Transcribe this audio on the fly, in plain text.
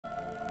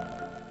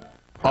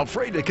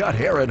Afraid to cut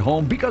hair at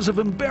home because of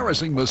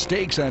embarrassing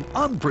mistakes and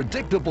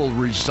unpredictable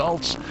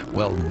results?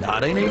 Well,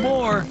 not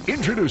anymore.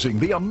 Introducing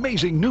the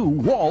amazing new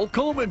Wahl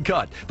Comb N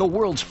Cut, the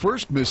world's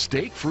first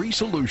mistake-free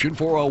solution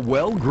for a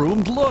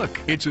well-groomed look.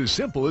 It's as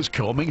simple as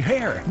combing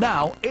hair.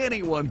 Now,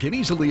 anyone can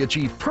easily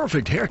achieve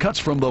perfect haircuts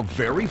from the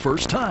very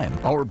first time.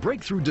 Our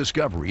breakthrough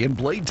discovery in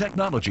blade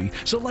technology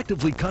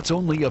selectively cuts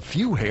only a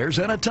few hairs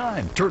at a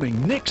time,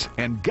 turning nicks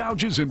and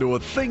gouges into a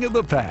thing of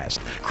the past.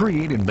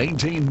 Create and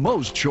maintain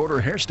most shorter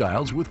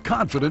hairstyles with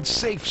confident,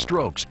 safe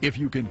strokes. If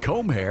you can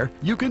comb hair,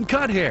 you can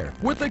cut hair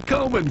with the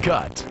Comb N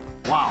Cut.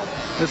 Wow,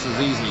 this is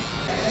easy.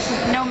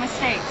 No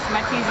mistakes.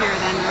 Much easier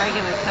than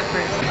regular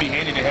clippers. It'd be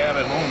handy to have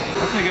at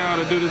home. I think I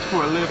ought to do this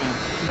for a living.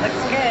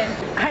 Looks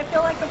good. I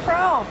feel like a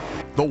pro.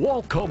 The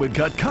Wahl Comb N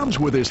Cut comes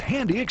with this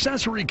handy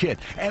accessory kit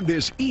and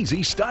this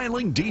easy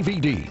styling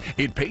DVD.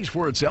 It pays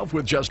for itself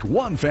with just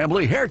one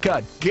family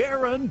haircut,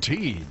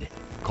 guaranteed.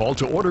 Call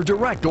to order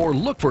direct or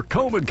look for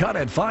Comb N Cut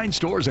at fine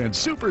stores and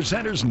super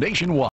centers nationwide.